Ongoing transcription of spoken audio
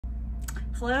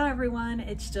Hello everyone,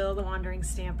 it's Jill the Wandering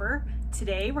Stamper.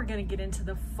 Today we're going to get into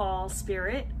the fall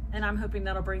spirit and I'm hoping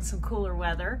that'll bring some cooler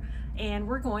weather, and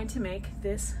we're going to make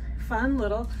this fun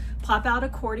little Pop Out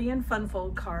Accordion Fun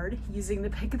Fold card using the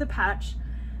Pick of the Patch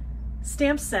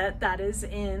stamp set that is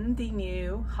in the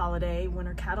new holiday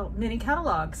winter mini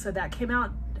catalog. So that came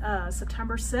out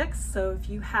September 6th, so if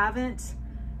you haven't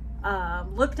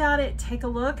looked at it, take a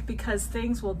look because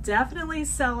things will definitely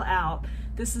sell out.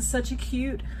 This is such a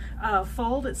cute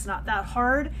fold. It's not that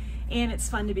hard and it's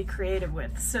fun to be creative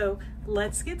with. So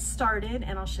let's get started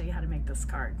and I'll show you how to make this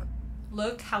card.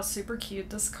 Look how super cute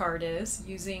this card is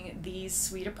using these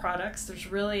suite of products. There's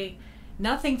really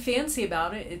nothing fancy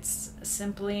about it. It's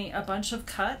simply a bunch of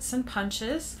cuts and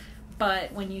punches,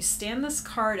 but when you stand this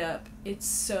card up, it's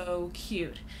so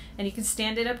cute. And you can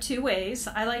stand it up two ways.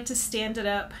 I like to stand it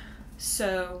up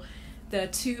so the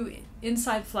two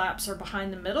inside flaps are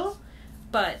behind the middle,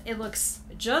 but it looks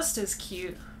just as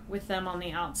cute with them on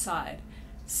the outside.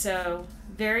 So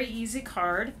very easy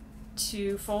card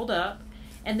to fold up.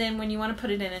 And then when you want to put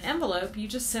it in an envelope, you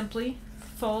just simply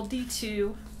fold the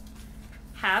two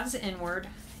halves inward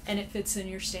and it fits in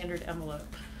your standard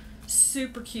envelope.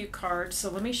 Super cute card.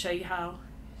 So let me show you how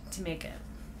to make it.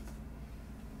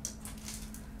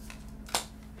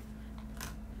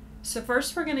 So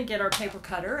first we're going to get our paper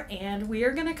cutter and we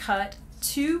are going to cut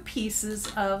two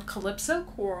pieces of Calypso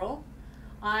Coral.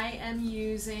 I'm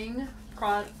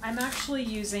actually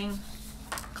using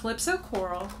Calypso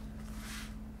Coral,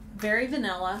 Very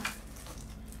Vanilla,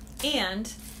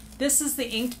 and this is the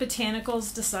inked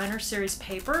Botanicals Designer Series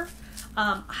Paper.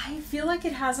 I feel like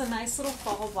it has a nice little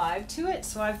fall vibe to it,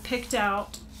 so I've picked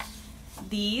out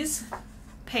these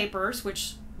papers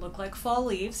which look like fall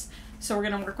leaves. So we're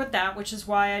going to work with that, which is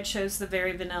why I chose the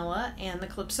Very Vanilla and the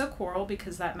Calypso Coral,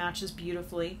 because that matches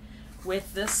beautifully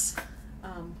with this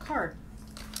card.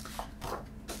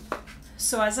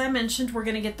 So as I mentioned, we're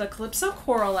going to get the Calypso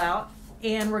Coral out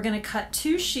and we're going to cut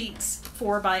two sheets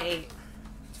 4x8.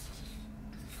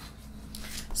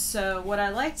 So what I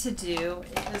like to do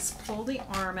is pull the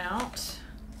arm out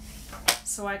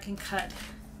so I can cut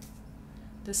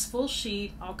this full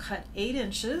sheet. I'll cut 8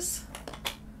 inches.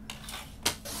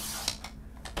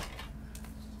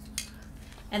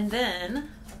 And then,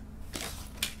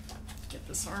 get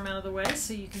this arm out of the way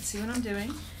so you can see what I'm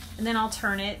doing. And then I'll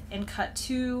turn it and cut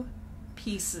two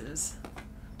pieces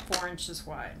 4 inches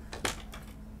wide.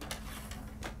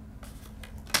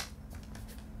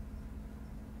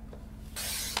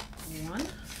 One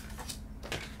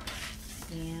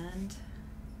and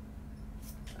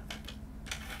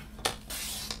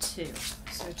two.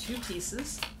 So two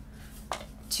pieces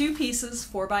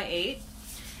 4x8.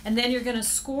 And then you're going to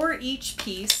score each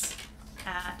piece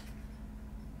at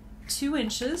 2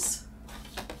 inches,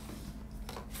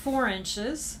 4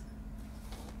 inches,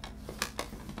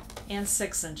 and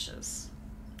 6 inches.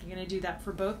 You're going to do that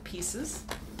for both pieces.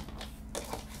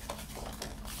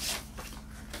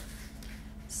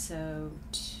 So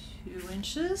 2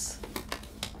 inches,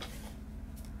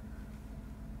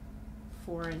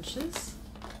 4 inches,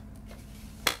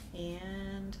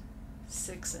 and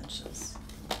 6 inches.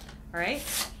 All right,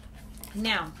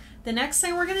 now the next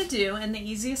thing we're going to do, and the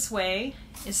easiest way,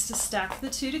 is to stack the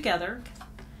two together,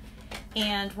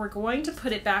 and we're going to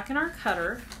put it back in our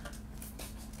cutter.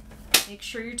 Make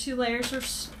sure your two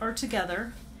layers are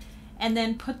together, and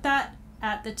then put that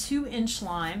at the 2-inch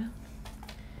line,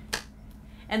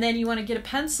 and then you want to get a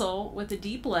pencil with a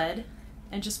deep lead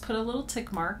and just put a little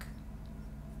tick mark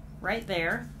right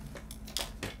there.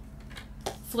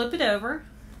 Flip it over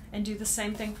and do the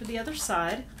same thing for the other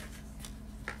side.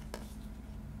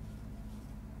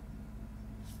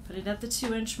 Put it at the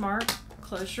 2-inch mark,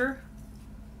 close your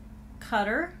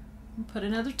cutter, and put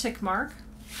another tick mark.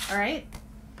 All right.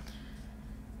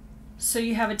 So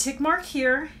you have a tick mark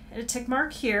here and a tick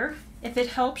mark here. If it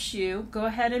helps you, go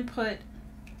ahead and put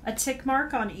a tick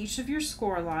mark on each of your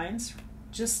score lines,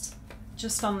 just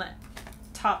on the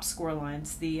top score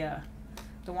lines, the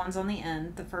ones on the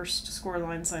end, the first score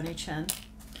lines on each end.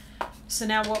 So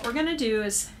now what we're going to do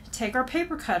is take our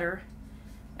paper cutter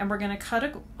and we're going to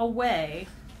cut away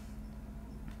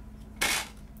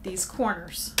these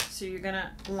corners. So you're going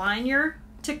to line your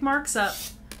tick marks up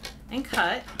and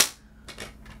cut.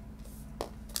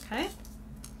 Okay,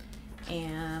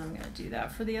 and I'm going to do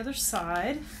that for the other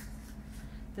side.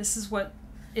 This is what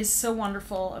is so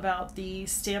wonderful about the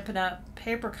Stampin' Up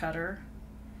paper cutter,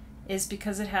 is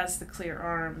because it has the clear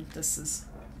arm. This is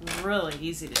really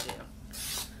easy to do.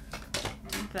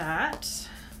 Do that.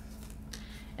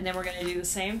 And then we're going to do the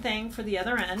same thing for the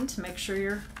other end to make sure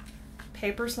your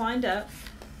paper's lined up.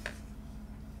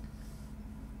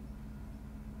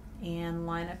 and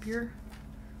line up your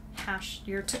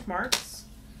tick marks,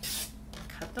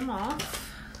 cut them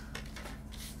off,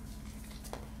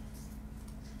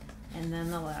 and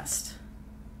then the last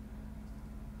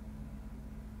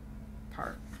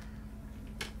part.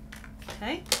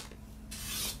 Okay.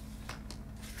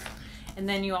 And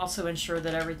then you also ensure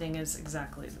that everything is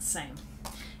exactly the same.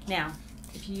 Now,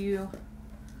 if you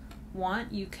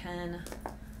want, you can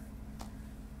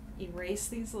erase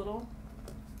these little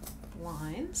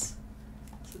lines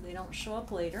so they don't show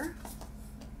up later.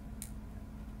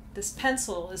 This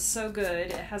pencil is so good.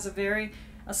 It has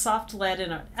a soft lead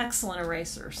and an excellent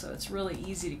eraser, so it's really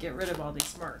easy to get rid of all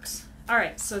these marks. All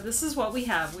right, so this is what we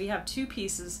have. We have two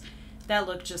pieces that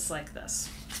look just like this.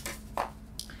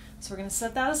 So we're going to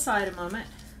set that aside a moment,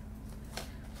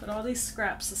 put all these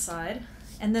scraps aside,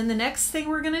 and then the next thing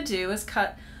we're going to do is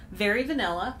cut Very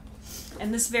Vanilla.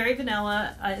 And this Very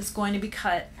Vanilla is going to be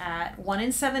cut at 1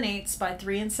 7/8 by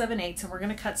 3 7/8, and we're going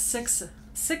to cut six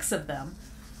of them.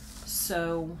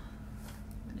 So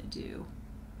I'm going to do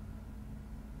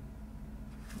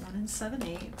 1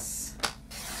 7/8.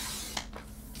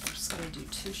 I'm just going to do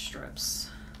 2 strips.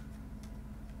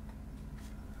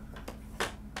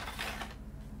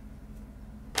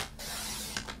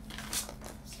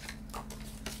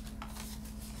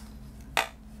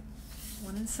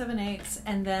 And 7/8,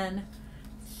 and then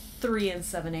 3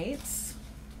 7/8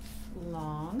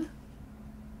 long.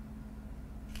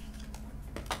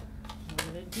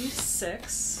 We're going to do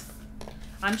 6.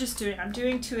 I'm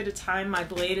doing 2 at a time. My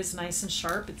blade is nice and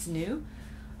sharp. It's new.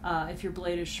 If your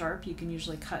blade is sharp, you can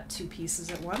usually cut 2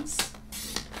 pieces at once.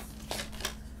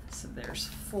 So there's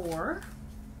 4.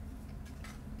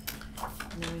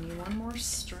 And then we need 1 more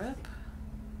strip.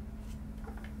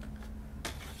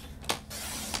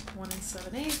 1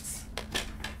 7/8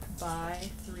 by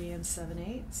 3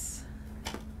 7/8.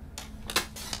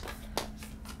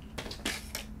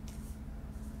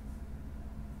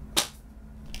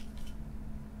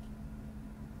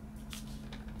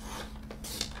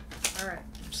 All right,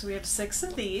 so we have 6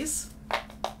 of these. We're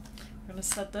going to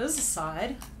set those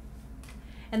aside.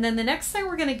 And then the next thing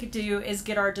we're going to do is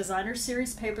get our designer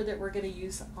series paper that we're going to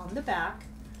use on the back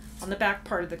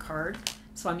part of the card.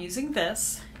 So I'm using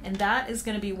this, and that is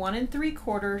going to be 1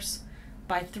 3/4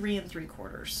 by 3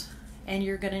 3/4, and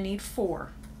you're going to need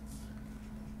 4.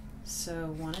 So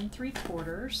 1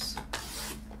 3/4.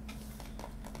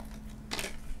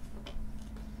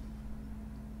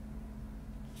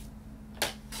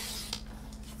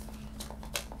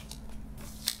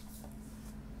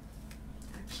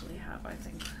 Actually have, I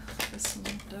think, this one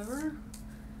left over.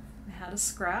 I had a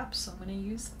scrap, so I'm going to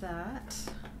use that.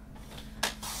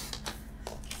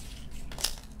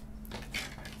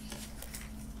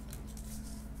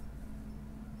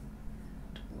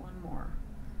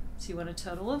 So you want a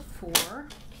total of 4.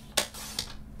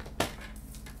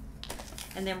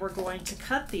 And then we're going to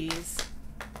cut these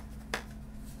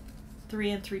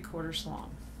 3 3/4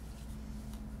 long.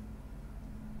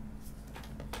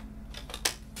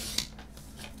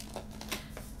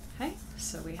 Okay,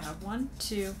 so we have 1,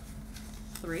 2,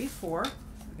 3, 4.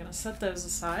 We're going to set those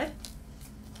aside.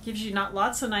 Gives you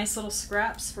lots of nice little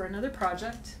scraps for another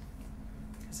project,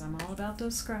 because I'm all about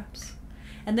those scraps.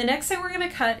 And the next thing we're going to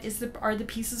cut are the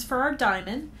pieces for our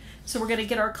diamond. So we're going to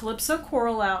get our Calypso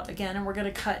Coral out again, and we're going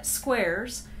to cut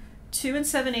squares, 2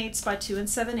 7/8 by 2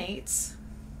 7/8.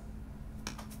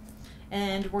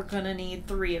 And we're going to need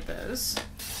 3 of those.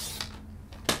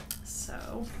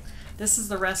 So this is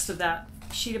the rest of that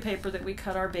sheet of paper that we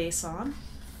cut our base on.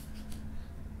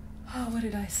 Oh, what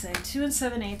did I say? 2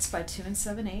 7/8 by 2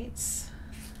 7/8.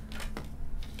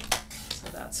 So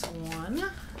that's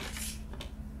 1.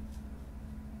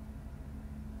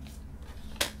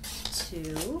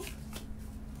 2,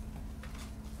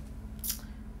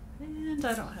 and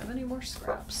I don't have any more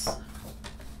scraps, I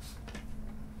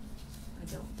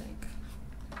don't think,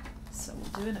 so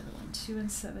we'll do another one. 2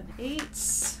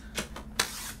 7/8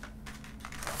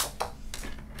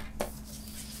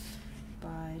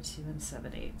 by 2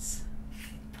 7/8.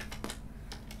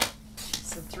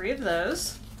 So 3 of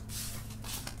those.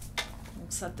 We'll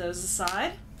set those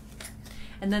aside.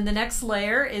 And then the next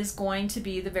layer is going to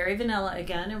be the Very Vanilla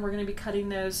again, and we're going to be cutting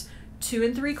those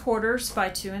 2 3/4 by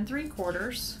 2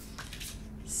 3/4.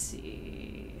 Let's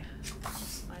see,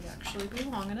 this might actually be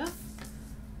long enough.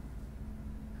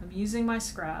 I'm using my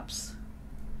scraps.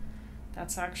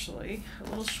 That's actually a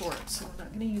little short, so we're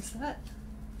not going to use that.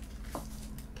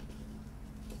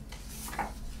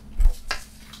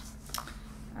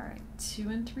 All right, 2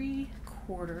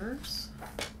 3/4.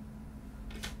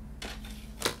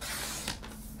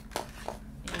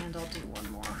 And I'll do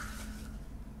 1 more.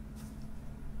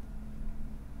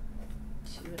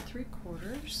 2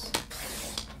 3/4.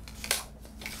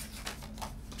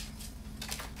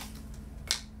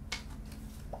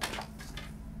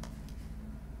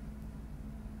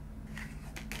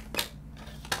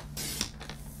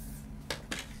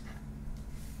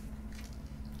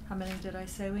 How many did I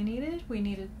say we needed? We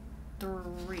needed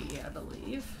 3, I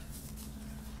believe.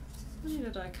 How many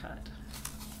did I cut?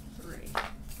 3.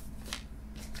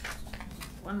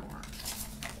 One more.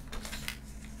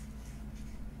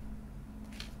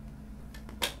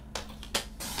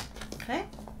 Okay,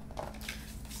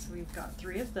 so we've got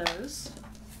 3 of those.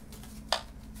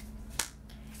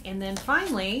 And then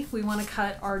finally, we want to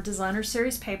cut our designer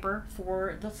series paper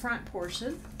for the front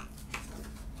portion,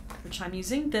 which I'm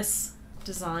using this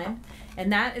design,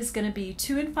 and that is going to be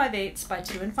 2 5/8 by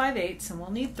 2 5/8, and we'll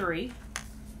need 3.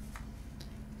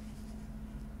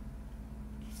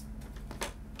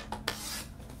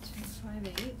 2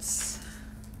 5/8.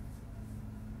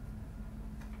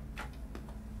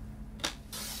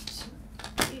 2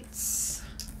 5/8.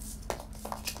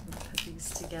 Put these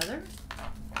together.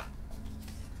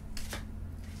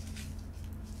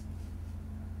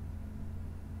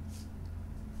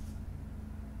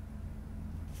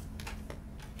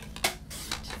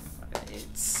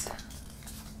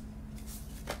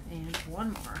 And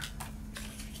one more.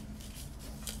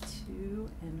 2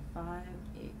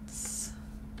 5/8.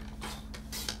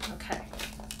 Okay.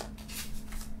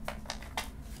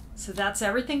 So that's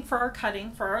everything for our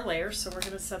cutting for our layers. So we're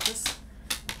going to set this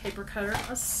paper cutter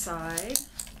aside.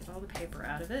 Get all the paper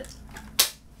out of it.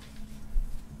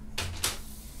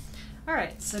 All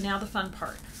right, so now the fun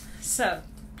part. So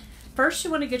first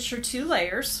you want to get your 2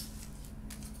 layers.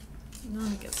 Let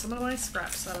me get some of my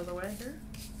scraps out of the way here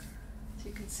so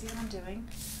you can see what I'm doing.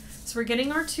 So we're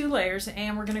getting our 2 layers,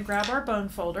 and we're going to grab our bone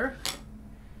folder,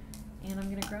 and I'm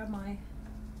going to grab my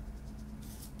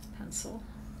pencil.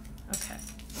 Okay,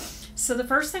 so the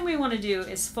first thing we want to do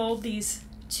is fold these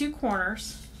 2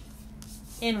 corners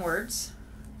inwards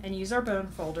and use our bone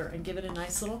folder and give it a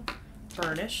nice little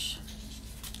burnish.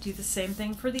 Do the same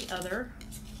thing for the other.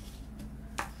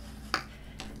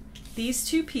 These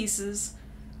 2 pieces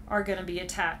are going to be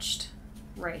attached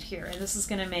right here, and this is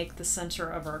going to make the center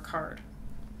of our card.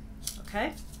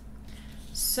 Okay,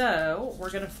 so we're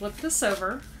going to flip this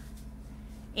over,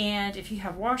 and if you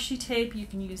have washi tape, you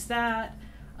can use that.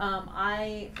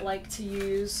 I like to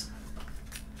use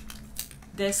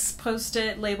this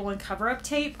Post-it label and cover-up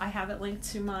tape. I have it linked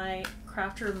to my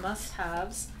crafter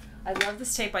must-haves. I love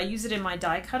this tape. I use it in my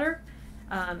die cutter.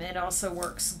 It also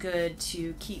works good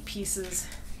to keep pieces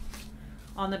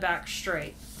on the back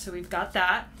straight. So we've got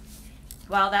that.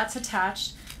 While that's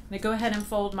attached, I'm going to go ahead and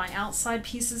fold my outside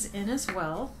pieces in as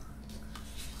well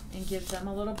and give them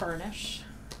a little burnish.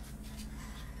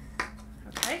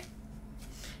 Okay.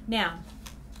 Now,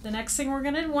 the next thing we're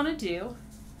going to want to do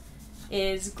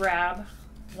is grab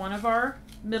one of our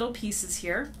middle pieces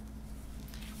here.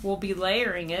 We'll be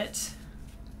layering it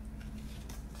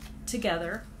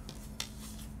together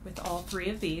with all 3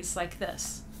 of these like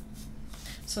this.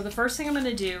 So the first thing I'm going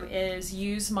to do is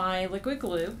use my liquid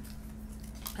glue,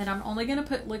 and I'm only going to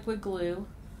put liquid glue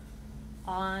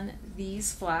on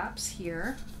these flaps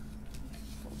here.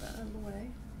 Pull that out of the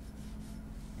way.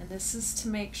 And this is to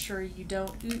make sure you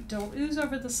don't ooze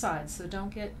over the sides, so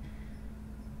don't get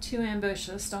too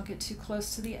ambitious, don't get too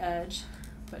close to the edge,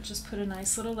 but just put a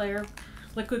nice little layer of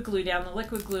liquid glue down. The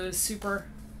liquid glue is super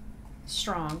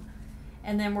strong.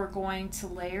 And then we're going to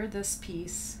layer this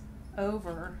piece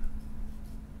over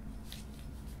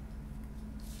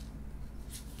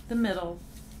the middle,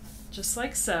 just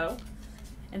like so.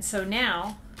 And so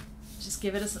now, just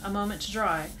give it a moment to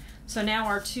dry. So now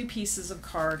our 2 pieces of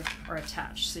card are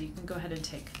attached. So you can go ahead and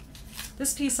take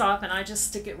this piece off, and I just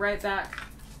stick it right back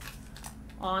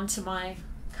onto my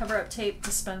cover-up tape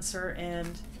dispenser,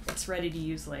 and it's ready to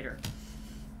use later.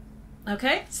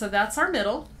 Okay, so that's our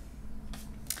middle.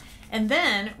 And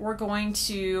then we're going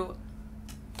to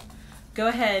go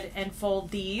ahead and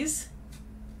fold these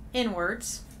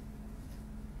inwards.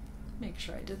 Make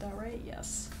sure I did that right,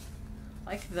 yes.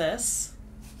 Like this.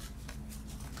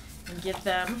 And give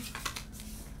them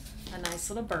a nice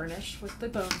little burnish with the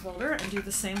bone folder, and do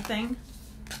the same thing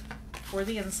for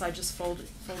the inside. Just fold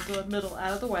the middle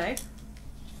out of the way.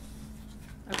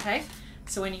 Okay,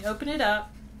 so when you open it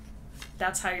up,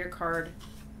 that's how your card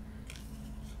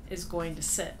is going to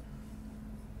sit.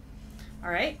 All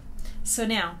right, so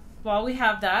now while we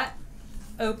have that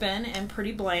open and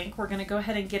pretty blank, we're going to go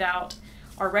ahead and get out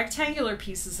our rectangular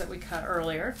pieces that we cut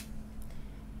earlier.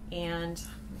 And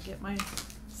get my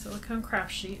silicone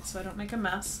craft sheet so I don't make a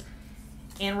mess.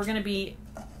 And we're going to be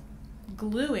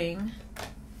gluing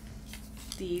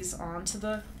these onto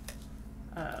the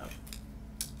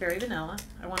Very Vanilla.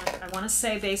 I want to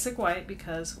say basic white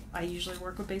because I usually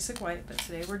work with basic white, but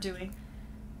today we're doing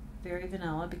Very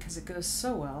Vanilla because it goes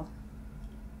so well.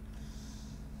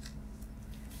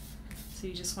 So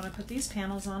you just want to put these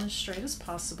panels on as straight as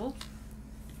possible.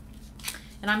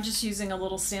 And I'm just using a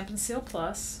little Stampin' Seal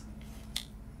Plus.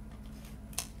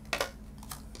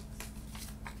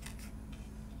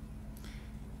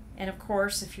 And of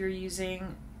course, if you're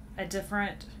using a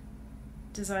different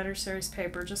Designer Series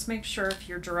paper, just make sure if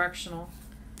you're directional,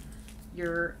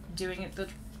 you're doing it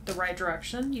the right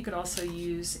direction. You could also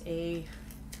use a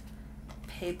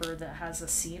paper that has a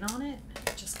scene on it.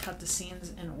 Just cut the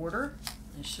scenes in order.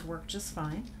 It should work just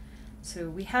fine. So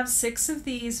we have 6 of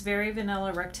these Very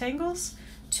Vanilla rectangles.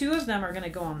 2 of them are going to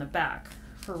go on the back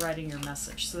for writing your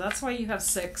message. So that's why you have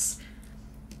 6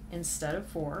 instead of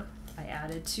 4. I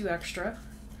added 2 extra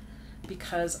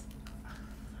because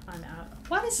I'm out.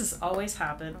 Why does this always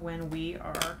happen when we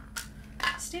are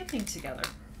stamping together?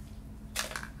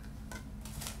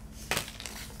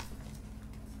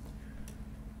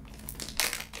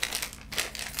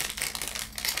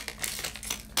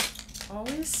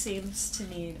 Always seems to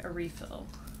need a refill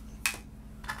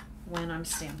when I'm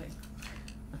stamping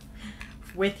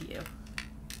with you.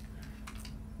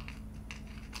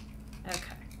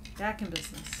 Okay, back in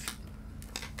business.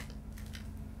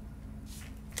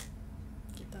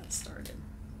 Get that started.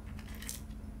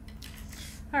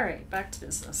 All right, back to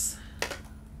business.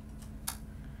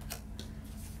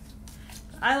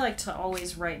 I like to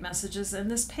always write messages,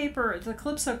 and this paper, the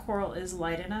Calypso Coral, is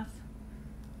light enough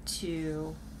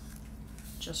to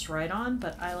just write on,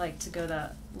 but I like to go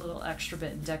that little extra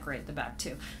bit and decorate the back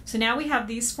too. So now we have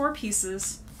these 4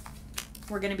 pieces.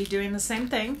 We're going to be doing the same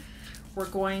thing. We're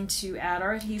going to add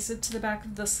our adhesive to the back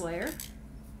of this layer.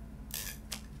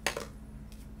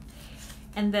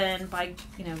 And then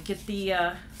get the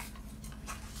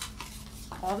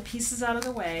all the pieces out of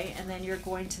the way, and then you're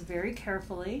going to very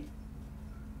carefully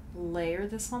layer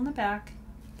this on the back,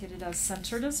 get it as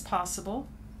centered as possible.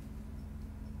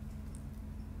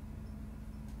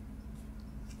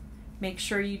 Make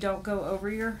sure you don't go over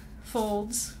your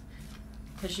folds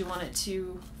because you want it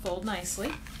to fold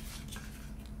nicely.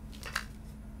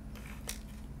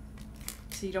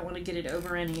 So you don't want to get it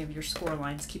over any of your score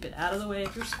lines. Keep it out of the way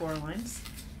of your score lines.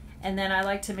 And then I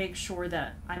like to make sure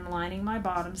that I'm lining my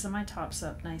bottoms and my tops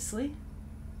up nicely.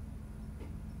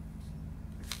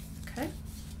 Okay.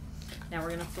 Now we're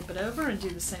going to flip it over and do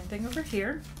the same thing over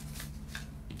here.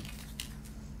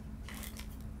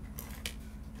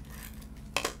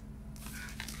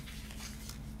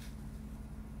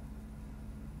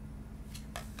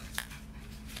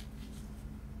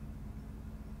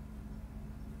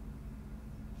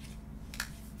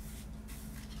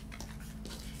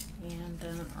 And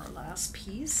then our last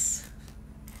piece.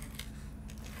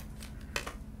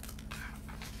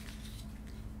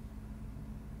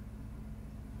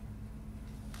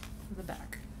 The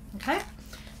back. Okay,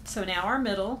 so now our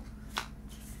middle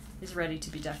is ready to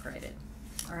be decorated.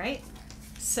 All right,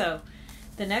 so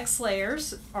the next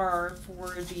layers are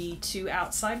for the 2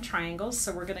 outside triangles.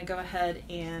 So we're going to go ahead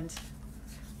and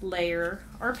layer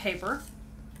our paper.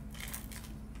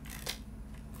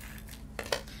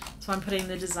 So I'm putting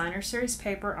the Designer Series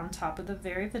paper on top of the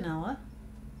Very Vanilla.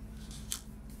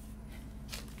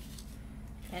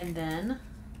 And then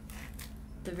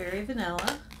the Very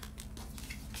Vanilla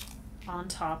on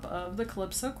top of the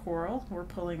Calypso Coral. We're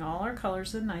pulling all our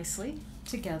colors in nicely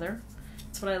together.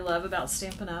 That's what I love about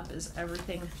Stampin' Up! Is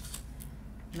everything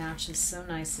matches so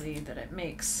nicely that it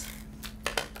makes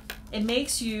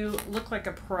you look like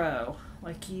a pro.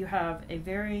 Like you have a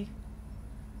very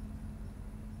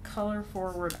color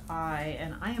forward eye,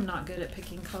 and I am not good at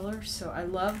picking colors, so I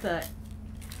love that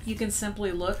you can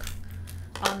simply look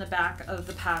on the back of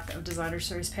the pack of Designer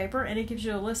Series paper and it gives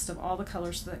you a list of all the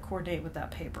colors that coordinate with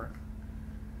that paper.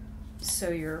 So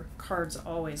your cards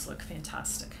always look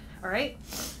fantastic. All right,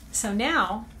 so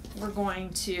now we're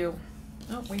going to,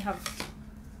 oh, we have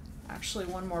actually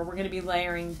one more. We're going to be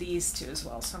layering these 2 as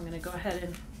well. So I'm going to go ahead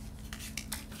and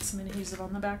put some adhesive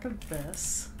on the back of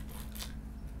this.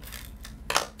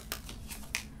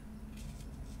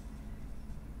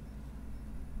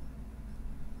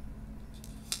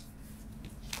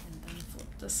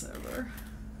 This over.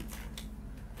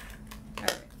 All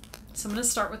right, so I'm going to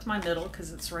start with my middle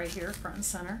because it's right here front and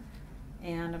center,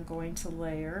 and I'm going to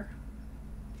layer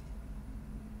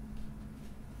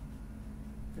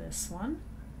this one.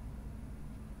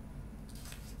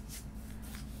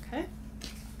 Okay,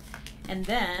 and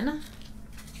then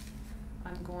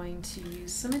I'm going to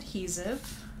use some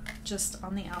adhesive just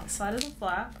on the outside of the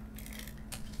flap.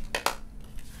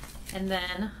 And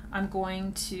then I'm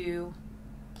going to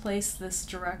place this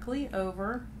directly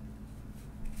over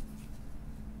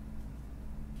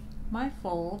my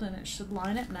fold, and it should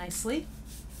line up nicely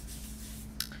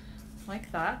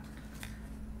like that.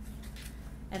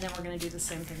 And then we're going to do the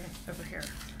same thing over here.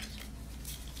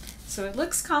 So it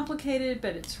looks complicated,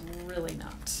 but it's really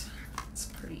not. It's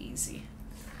pretty easy.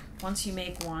 Once you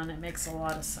make one, it makes a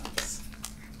lot of sense.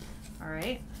 All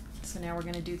right, so now we're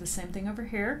going to do the same thing over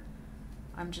here.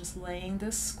 I'm just laying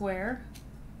this square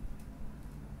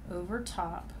over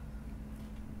top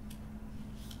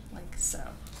like so.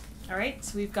 All right,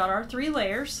 so we've got our 3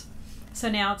 layers. So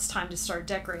now it's time to start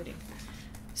decorating.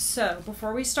 So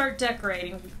before we start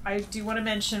decorating, I do want to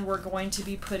mention we're going to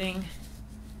be putting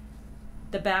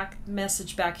the back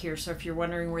message back here. So if you're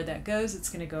wondering where that goes, it's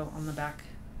going to go on the back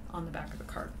of the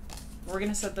card. We're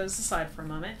going to set those aside for a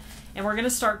moment, and we're going to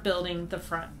start building the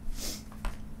front.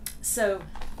 So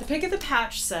the Pick of the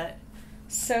Patch set,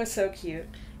 so cute.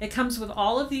 It comes with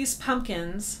all of these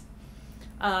pumpkins.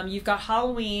 You've got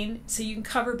Halloween, so you can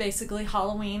cover basically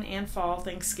Halloween and fall,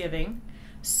 Thanksgiving.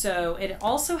 So it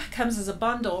also comes as a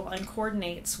bundle and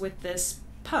coordinates with this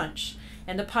punch.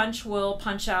 And the punch will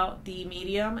punch out the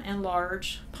medium and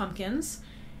large pumpkins,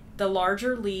 the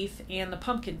larger leaf, and the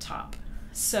pumpkin top.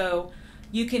 So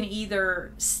you can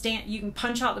either you can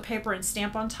punch out the paper and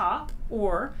stamp on top,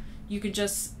 or you can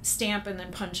just stamp and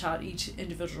then punch out each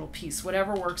individual piece,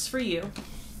 whatever works for you.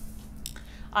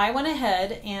 I went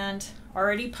ahead and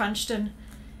already punched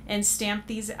and stamped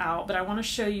these out, but I want to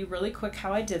show you really quick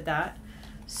how I did that.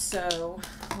 So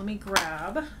let me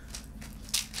grab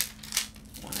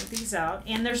one of these out,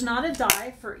 and there's not a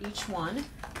die for each one,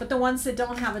 but the ones that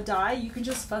don't have a die, you can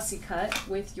just fussy cut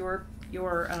with your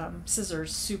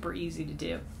scissors. Super easy to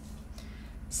do.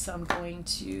 So I'm going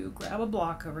to grab a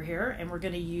block over here, and we're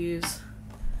going to use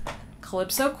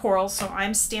Calypso Coral. So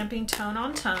I'm stamping tone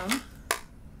on tone.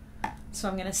 So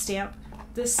I'm going to stamp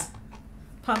this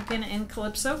pumpkin in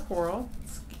Calypso Coral.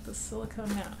 Let's get the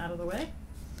silicone out of the way.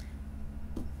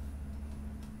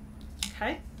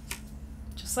 Okay,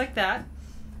 just like that.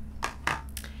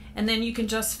 And then you can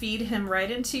just feed him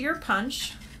right into your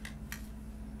punch.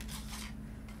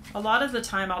 A lot of the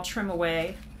time I'll trim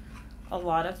away a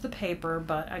lot of the paper,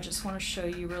 but I just want to show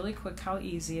you really quick how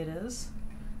easy it is.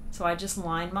 So I just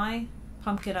line my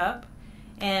pumpkin up,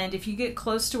 and if you get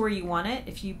close to where you want it,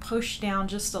 if you push down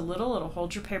just a little, it'll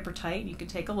hold your paper tight. You can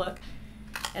take a look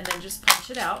and then just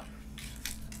punch it out.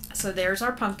 So there's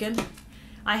our pumpkin.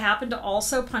 I happened to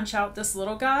also punch out this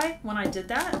little guy when I did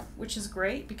that, which is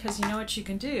great because you know what you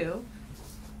can do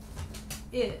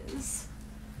is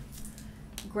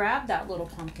grab that little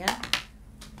pumpkin.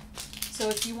 So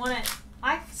if you want it,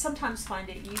 I sometimes find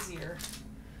it easier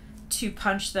to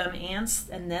punch them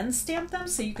and then stamp them,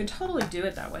 so you can totally do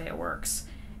it that way. It works.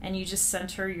 And you just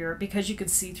center your, because you can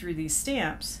see through these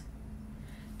stamps,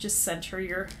 just center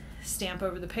your stamp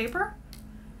over the paper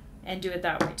and do it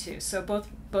that way too. So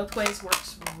both ways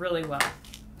works really well.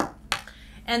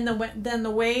 And then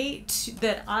the way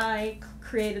that I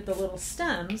created the little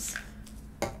stems,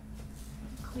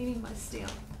 cleaning my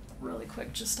stamp really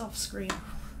quick just off screen.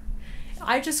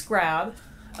 I just grab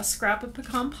a scrap of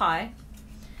pecan pie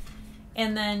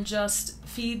and then just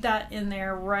feed that in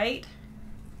there right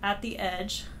at the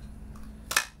edge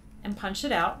and punch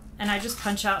it out. And I just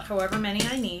punch out however many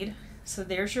I need. So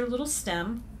there's your little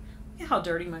stem. Look at how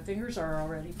dirty my fingers are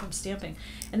already from stamping.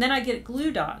 And then I get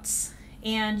glue dots,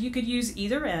 and you could use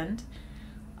either end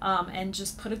and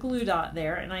just put a glue dot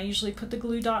there. And I usually put the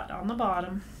glue dot on the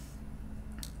bottom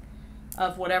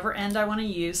of whatever end I want to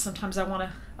use. Sometimes I want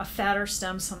a fatter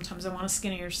stem, sometimes I want a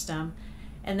skinnier stem.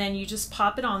 And then you just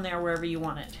pop it on there wherever you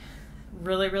want it.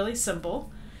 Really, really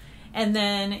simple. And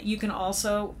then you can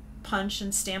also punch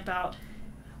and stamp out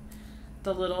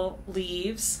the little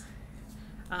leaves.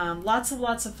 Lots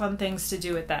of fun things to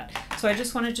do with that. So I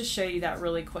just wanted to show you that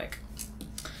really quick.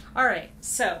 All right,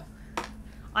 so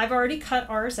I've already cut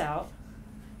ours out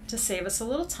to save us a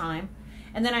little time.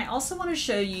 And then I also want to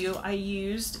show you, I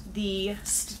used the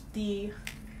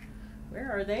where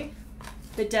are they?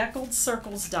 The Deckled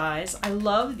Circles dies. I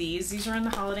love these. These are in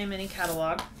the Holiday Mini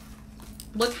Catalog.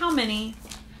 Look how many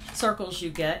circles you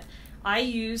get. I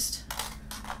used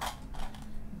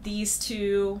these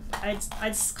two,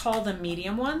 I'd call them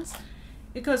medium ones.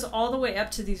 It goes all the way up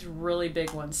to these really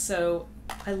big ones. So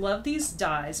I love these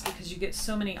dies because you get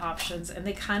so many options, and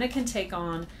they kind of can take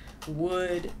on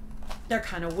wood. They're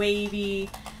kind of wavy,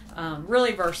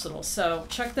 really versatile. So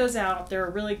check those out. They're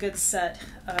a really good set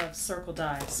of circle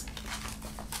dies.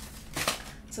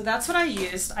 So that's what I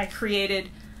used. I created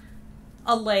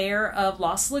a layer of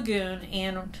Lost Lagoon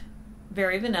and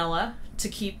Very Vanilla to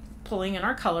keep pulling in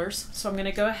our colors. So I'm going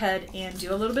to go ahead and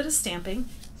do a little bit of stamping.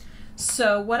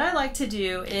 So what I like to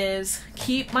do is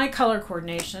keep my color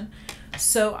coordination.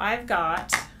 So I've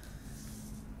got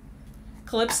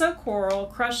Calypso Coral,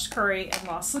 Crushed Curry, and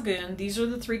Lost Lagoon. These are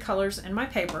the 3 colors in my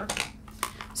paper.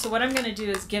 So what I'm going to do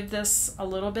is give this a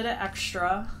little bit of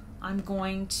extra. I'm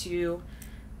going to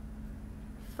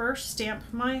first stamp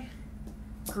my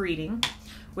greeting,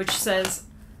 which says,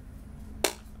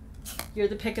 "You're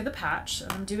the pick of the patch,"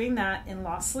 and I'm doing that in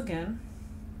Lost Lagoon.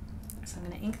 So I'm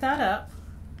going to ink that up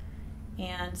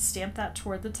and stamp that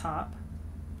toward the top,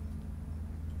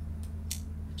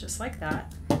 just like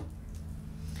that.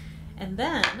 And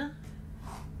then,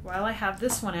 while I have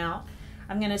this one out,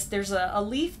 there's a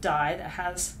leaf die that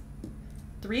has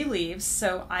 3 leaves,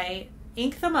 so I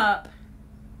ink them up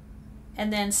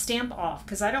and then stamp off,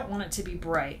 because I don't want it to be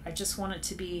bright. I just want it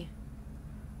to be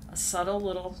a subtle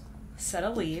little set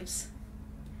of leaves,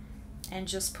 and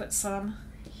just put some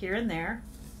here and there.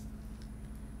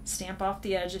 Stamp off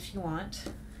the edge if you want.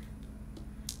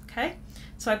 Okay,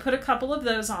 so I put a couple of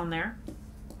those on there,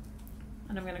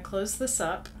 and I'm going to close this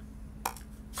up,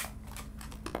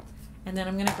 and then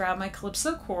I'm going to grab my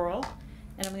Calypso Coral,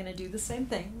 and I'm going to do the same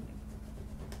thing.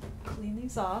 Clean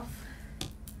these off,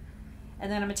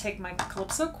 and then I'm going to take my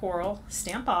Calypso Coral,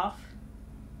 stamp off,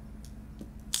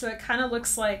 so it kind of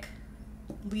looks like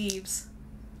leaves,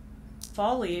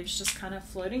 fall leaves, just kind of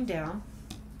floating down.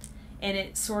 And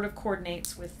it sort of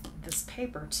coordinates with this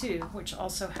paper too, which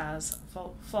also has a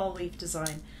fall leaf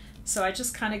design. So I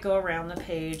just kind of go around the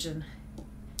page and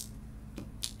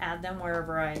add them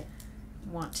wherever I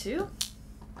want to,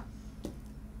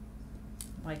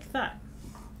 like that.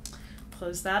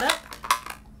 Close that up.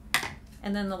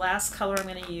 And then the last color I'm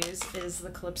going to use is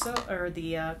the Calypso, or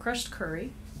the Crushed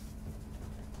Curry,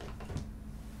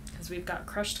 because we've got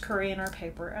Crushed Curry in our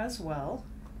paper as well.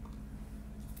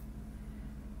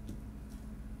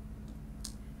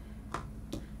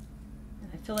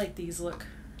 I feel like these look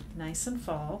nice and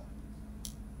fall.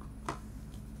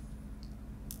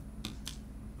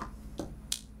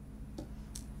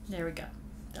 There we go.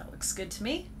 That looks good to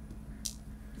me.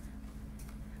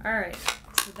 All right,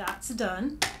 so that's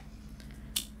done.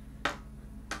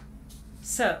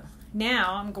 So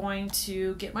now I'm going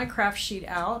to get my craft sheet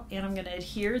out, and I'm going to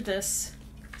adhere this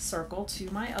circle to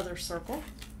my other circle.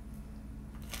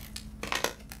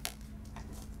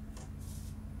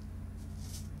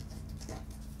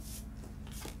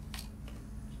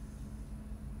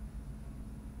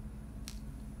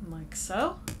 Like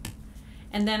so.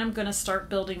 And then I'm going to start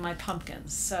building my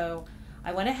pumpkins. So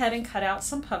I went ahead and cut out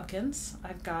some pumpkins.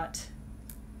 I've got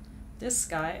this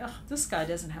guy. Oh, this guy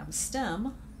doesn't have a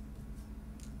stem.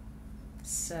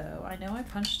 So I know I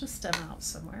punched a stem out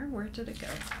somewhere. Where did it go?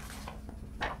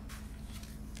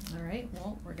 All right,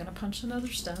 well, we're going to punch another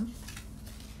stem.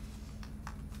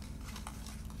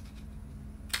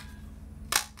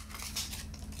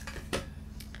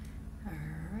 All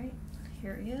right,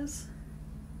 here he is.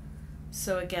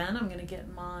 So again, I'm going to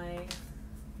get my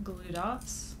glue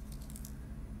dots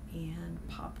and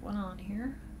pop one on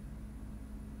here.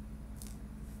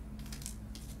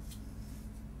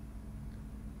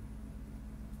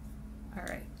 All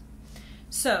right,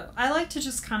 so I like to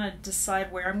just kind of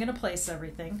decide where I'm going to place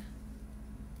everything.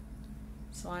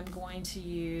 So I'm going to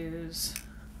use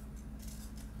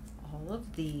all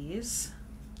of these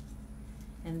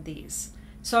and these.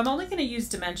 So I'm only going to use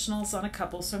dimensionals on a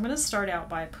couple, so I'm going to start out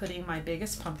by putting my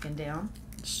biggest pumpkin down.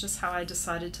 It's just how I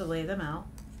decided to lay them out.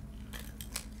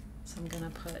 So I'm going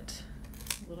to put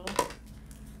a little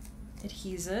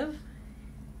adhesive,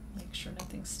 make sure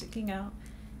nothing's sticking out,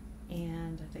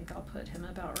 and I think I'll put him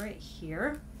about right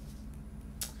here.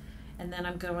 And then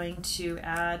I'm going to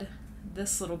add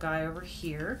this little guy over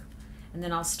here, and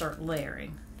then I'll start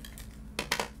layering.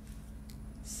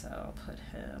 So I'll put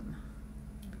him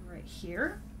right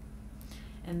here,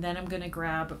 and then I'm going to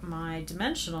grab my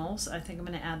dimensionals. I think I'm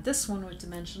going to add this one with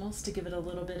dimensionals to give it a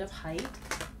little bit of height.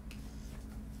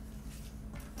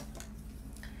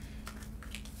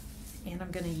 And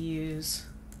I'm going to use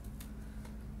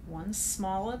one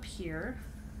small up here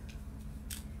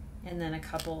and then a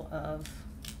couple of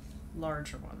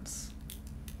larger ones.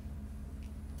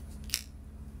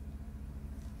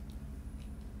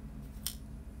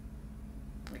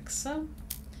 Like so.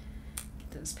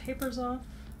 Those papers off,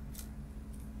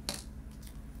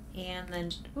 and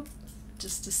then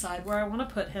just decide where I want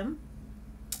to put him.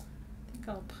 I think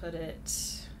I'll put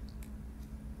it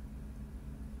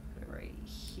right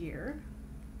here.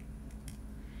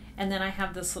 And then I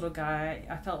have this little guy.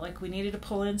 I felt like we needed to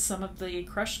pull in some of the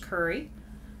crushed curry,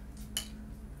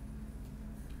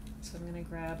 so I'm going to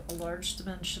grab a large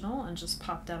dimensional and just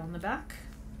pop that on the back.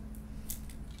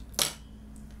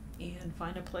 And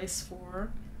find a place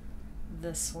for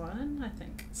this one. I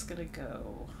think it's going to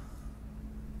go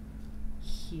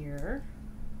here,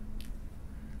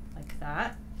 like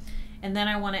that. And then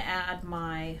I want to add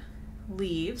my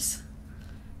leaves.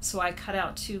 So I cut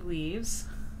out 2 leaves.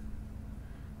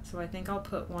 So I think I'll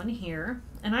put one here.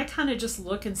 And I kind of just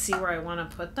look and see where I want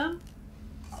to put them.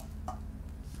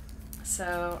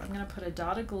 So I'm going to put a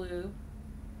dot of glue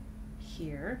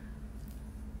here.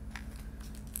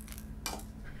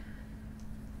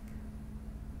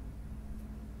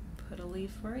 Put a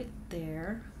leaf right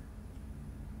there.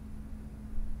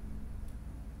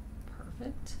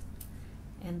 Perfect.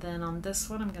 And then on this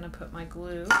one, I'm going to put my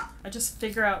glue. I just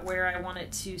figure out where I want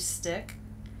it to stick.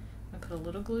 I put a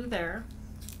little glue there.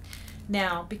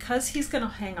 Now, because he's going to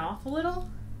hang off a little,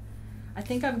 I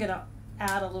think I'm going to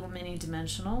add a little mini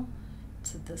dimensional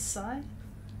to this side.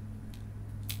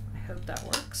 I hope that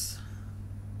works.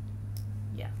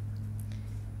 Yeah.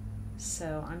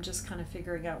 So I'm just kind of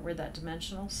figuring out where that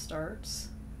dimensional starts.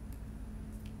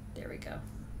 There we go.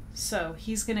 So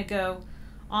he's going to go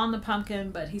on the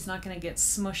pumpkin, but he's not going to get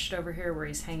smushed over here where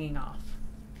he's hanging off.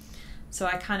 So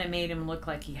I kind of made him look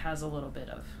like he has a little bit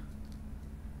of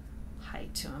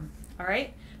height to him. All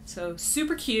right, so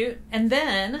super cute. And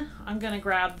then I'm going to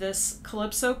grab this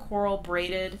Calypso Coral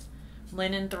braided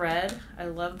linen thread. I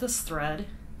love this thread.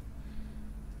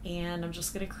 And I'm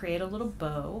just going to create a little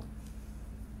bow.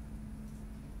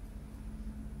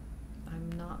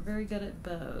 I'm not very good at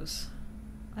bows.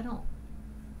 I don't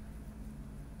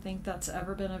think that's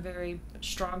ever been a very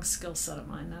strong skill set of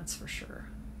mine, that's for sure.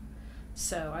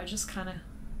 So I just kind of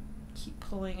keep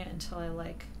pulling it until I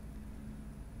like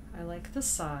the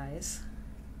size,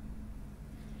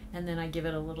 and then I give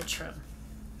it a little trim.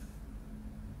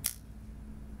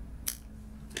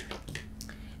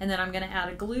 And then I'm going to add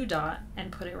a glue dot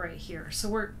and put it right here. So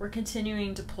we're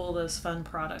continuing to pull those fun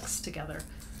products together,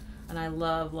 and I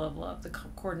love, love, love the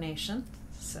coordination.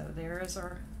 So there is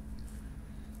our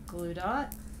glue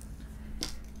dot.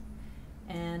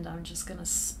 And I'm just going to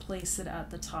place it at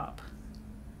the top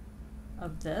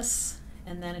of this.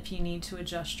 And then if you need to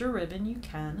adjust your ribbon, you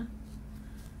can.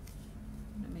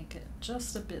 I'm going to make it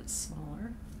just a bit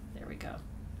smaller. There we go.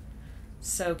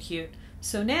 So cute.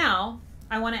 So now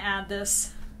I want to add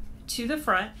this to the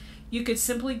front. You could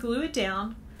simply glue it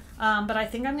down, but I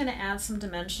think I'm going to add some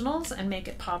dimensionals and make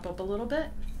it pop up a little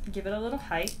bit, give it a little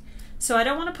height. So I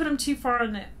don't want to put them too far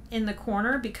in the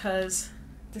corner because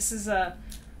this is a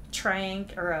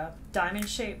triangle or a diamond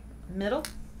shaped middle.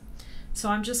 So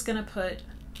I'm just going to put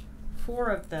 4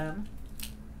 of them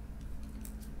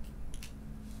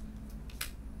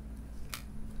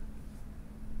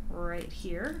right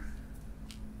here,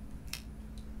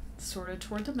 sort of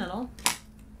toward the middle.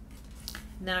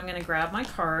 And then I'm going to grab my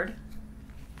card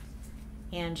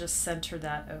and just center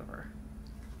that over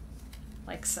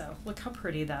like so. Look how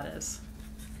pretty that is.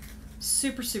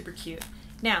 Super, super cute.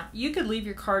 Now, you could leave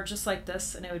your card just like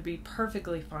this and it would be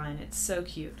perfectly fine. It's so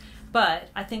cute. But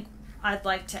I think I'd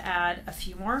like to add a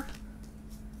few more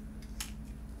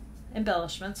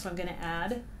embellishments. So I'm going to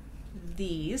add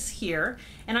these here.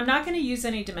 And I'm not going to use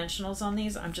any dimensionals on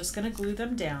these. I'm just going to glue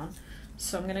them down.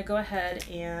 So I'm going to go ahead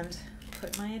and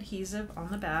put my adhesive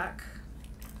on the back.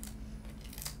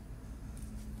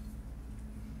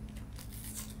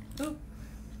 Oh,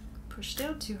 push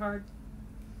down too hard.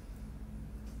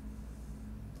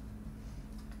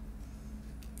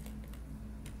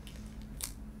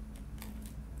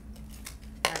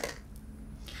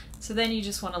 So then you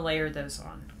just want to layer those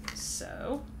on.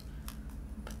 So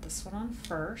put this one on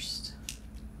first,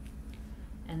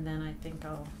 and then I think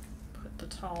I'll put the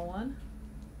tall one.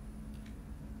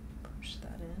 Push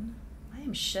that in. I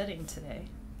am shedding today.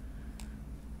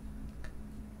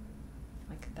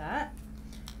 Like that.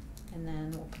 And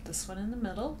then we'll put this one in the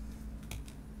middle.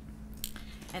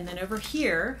 And then over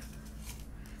here,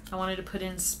 I wanted to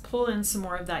pull in some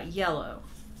more of that yellow.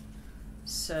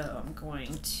 So I'm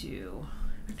going to,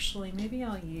 actually maybe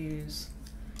I'll use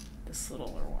this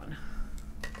littler one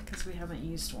because we haven't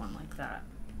used one like that.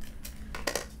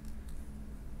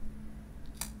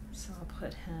 So I'll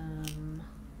put him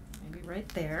maybe right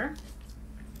there.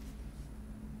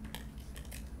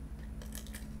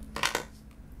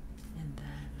 And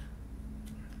then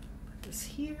put this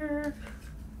here.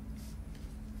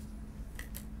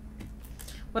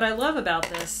 What I love about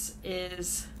this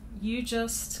is you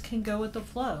just can go with the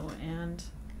flow and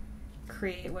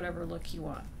create whatever look you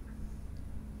want.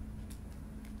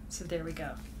 So there we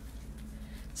go.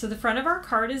 So the front of our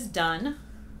card is done.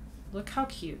 Look how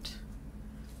cute.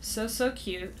 So, so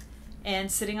cute.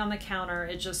 and sitting on the counter,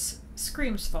 it just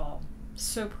screams fall.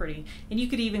 So pretty. And you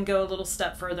could even go a little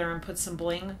step further and put some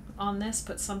bling on this,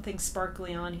 put something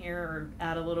sparkly on here, or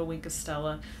add a little wink of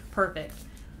Stella. Perfect.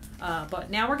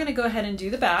 But now we're going to go ahead and do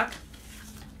the back.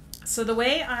 So the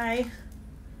way I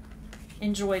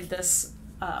enjoyed this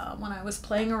when I was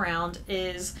playing around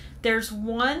is there's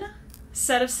one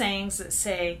set of sayings that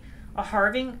say a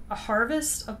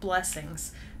harvest of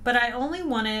blessings, but I only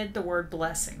wanted the word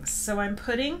blessings. So I'm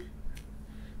putting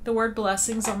the word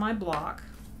blessings on my block,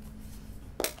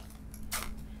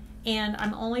 and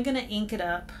I'm only going to ink it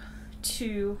up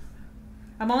to,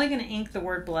 I'm only going to ink the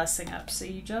word blessing up. So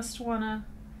you just want to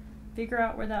figure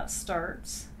out where that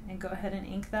starts and go ahead and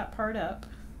ink that part up.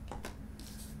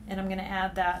 And I'm going to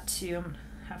add that to,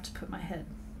 I have to put my head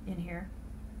in here.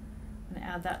 I'm going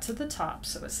to add that to the top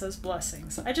so it says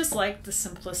blessings. I just like the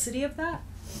simplicity of that.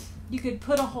 You could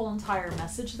put a whole entire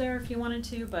message there if you wanted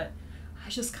to, but I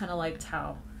just kind of liked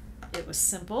how it was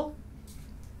simple.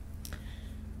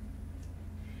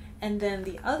 And then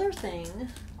the other thing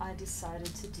I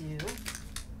decided to do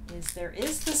is there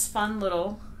is this fun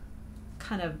little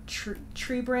kind of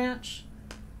tree branch,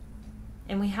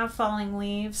 and we have falling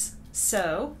leaves.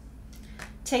 So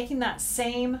taking that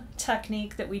same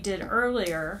technique that we did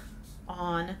earlier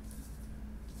on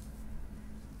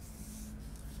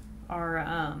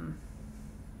our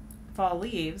fall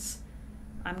leaves,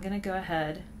 I'm going to go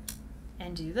ahead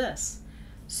and do this.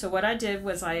 So what I did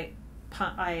was I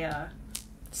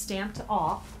stamped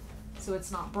off so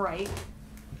it's not bright,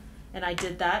 and I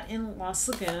did that in Lost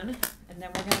Lagoon, and then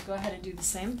we're going to go ahead and do the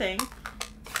same thing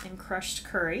in crushed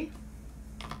curry.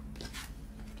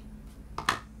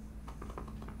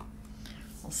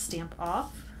 I'll stamp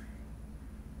off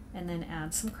and then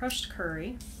add some crushed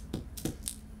curry,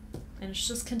 and it's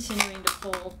just continuing to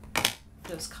pull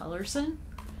those colors in,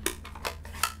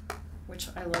 which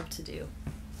I love to do.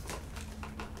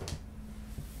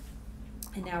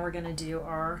 And now we're going to do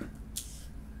our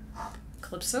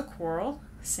Calypso Coral,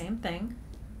 same thing,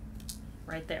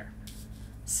 right there.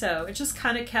 So it just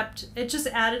kind of kept, it just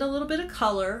added a little bit of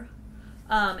color,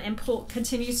 and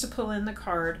continues to pull in the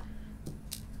card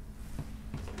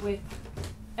with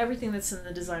everything that's in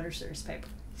the Designer Series paper.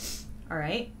 All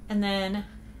right, and then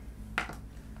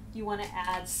you want to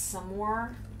add some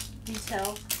more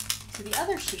detail to the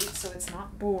other sheet so it's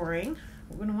not boring.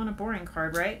 We wouldn't want a boring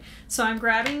card, right? So I'm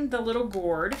grabbing the little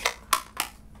gourd,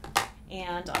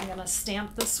 and I'm going to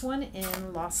stamp this one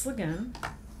in Lost Lagoon.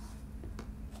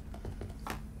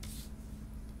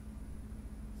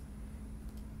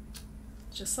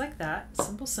 Just like that,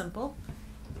 simple, simple.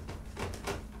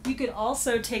 You could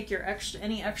also take your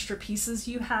any extra pieces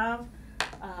you have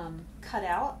cut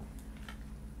out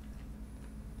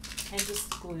and just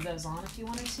glue those on if you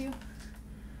wanted to.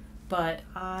 But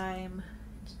I'm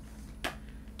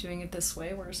doing it this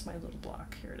way. Where's my little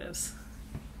block? Here it is.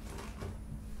 I'm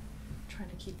trying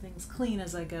to keep things clean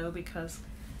as I go, because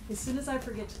as soon as I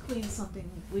forget to clean something,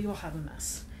 we will have a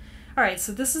mess. All right,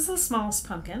 so this is the smallest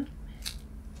pumpkin,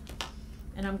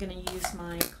 and I'm going to use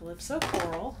my Calypso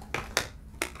Coral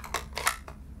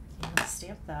and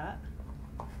stamp that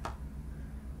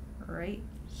right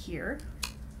here,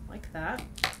 like that.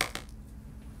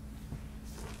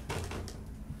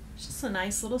 It's just a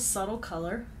nice little subtle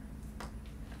color.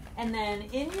 And then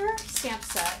in your stamp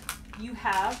set, you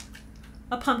have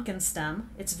a pumpkin stem.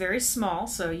 It's very small,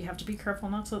 so you have to be careful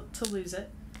not to lose it.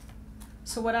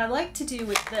 So what I like to do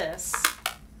with this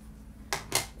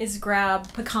is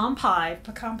grab Pecan Pie.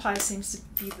 Pecan Pie seems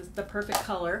to be the perfect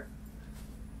color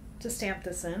to stamp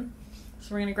this in.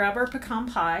 So we're going to grab our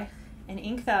Pecan Pie and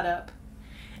ink that up.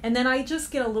 And then I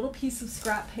just get a little piece of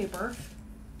scrap paper.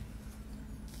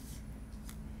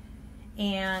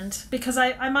 And because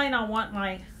I might not want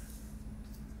my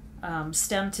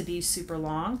stem to be super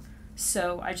long,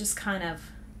 so I just kind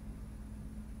of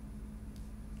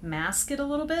mask it a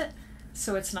little bit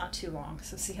so it's not too long.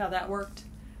 So see how that worked?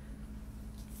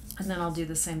 And then I'll do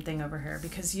the same thing over here,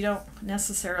 because you don't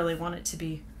necessarily want it to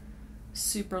be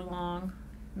super long.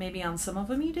 Maybe on some of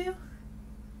them you do.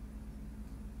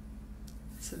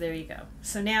 So there you go.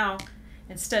 So now,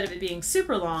 instead of it being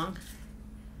super long,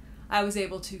 I was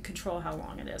able to control how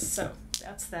long it is. So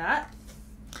that's that.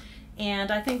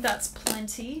 And I think that's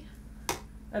plenty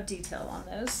of detail on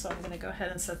those. So I'm going to go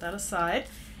ahead and set that aside.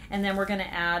 And then we're going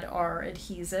to add our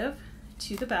adhesive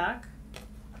to the back.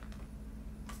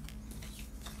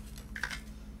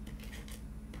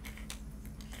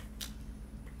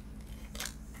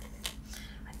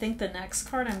 I think the next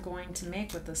card I'm going to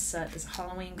make with this set is a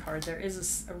Halloween card. There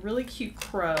is a really cute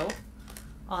crow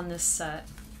on this set.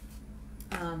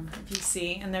 if you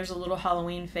see, and there's a little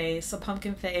Halloween face, a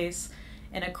pumpkin face,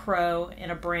 and a crow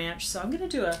and a branch. So I'm going to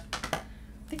do I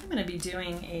think I'm going to be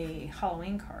doing a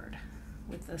Halloween card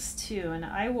with this too, and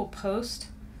I will post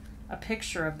a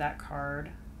picture of that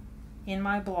card in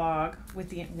my blog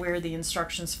with where the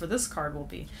instructions for this card will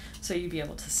be, so you'll be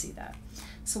able to see that.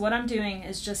 So what I'm doing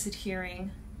is just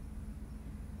adhering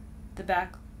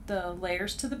the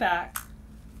layers to the back,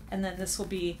 and then this will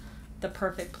be the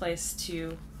perfect place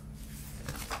to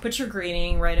put your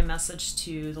greeting, write a message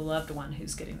to the loved one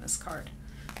who's getting this card.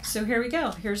 So here we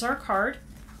go. Here's our card,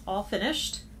 all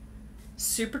finished.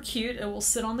 Super cute. It will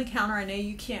sit on the counter. I know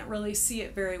you can't really see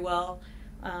it very well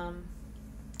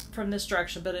from this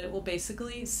direction, but it will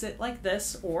basically sit like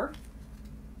this, or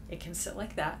it can sit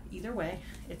like that. Either way,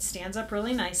 it stands up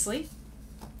really nicely.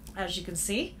 As you can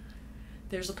see,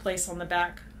 there's a place on the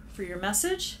back for your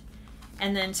message,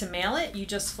 and then to mail it, you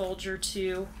just fold your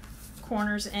two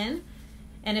corners in,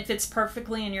 and it fits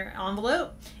perfectly in your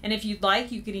envelope. And if you'd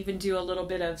like, you could even do a little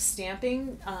bit of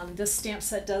stamping. This stamp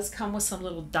set does come with some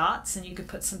little dots, and you could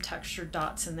put some textured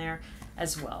dots in there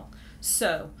as well.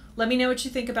 So let me know what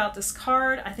you think about this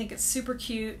card. I think it's super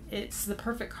cute. It's the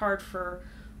perfect card for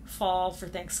fall, for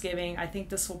Thanksgiving. I think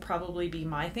this will probably be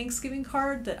my Thanksgiving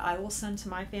card that I will send to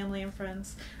my family and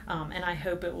friends, and I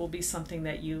hope it will be something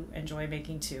that you enjoy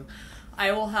making too.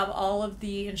 I will have all of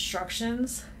the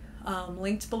instructions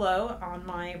linked below on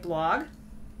my blog.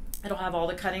 It'll have all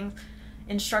the cutting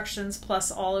instructions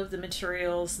plus all of the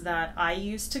materials that I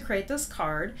used to create this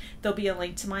card. There'll be a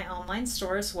link to my online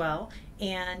store as well,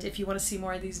 and if you want to see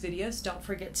more of these videos, don't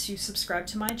forget to subscribe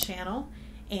to my channel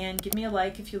and give me a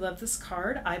like if you love this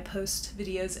card. I post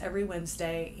videos every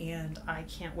Wednesday, and I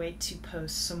can't wait to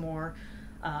post some more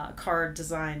card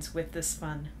designs with this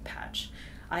fun patch.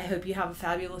 I hope you have a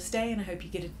fabulous day, and I hope you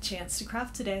get a chance to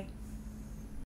craft today.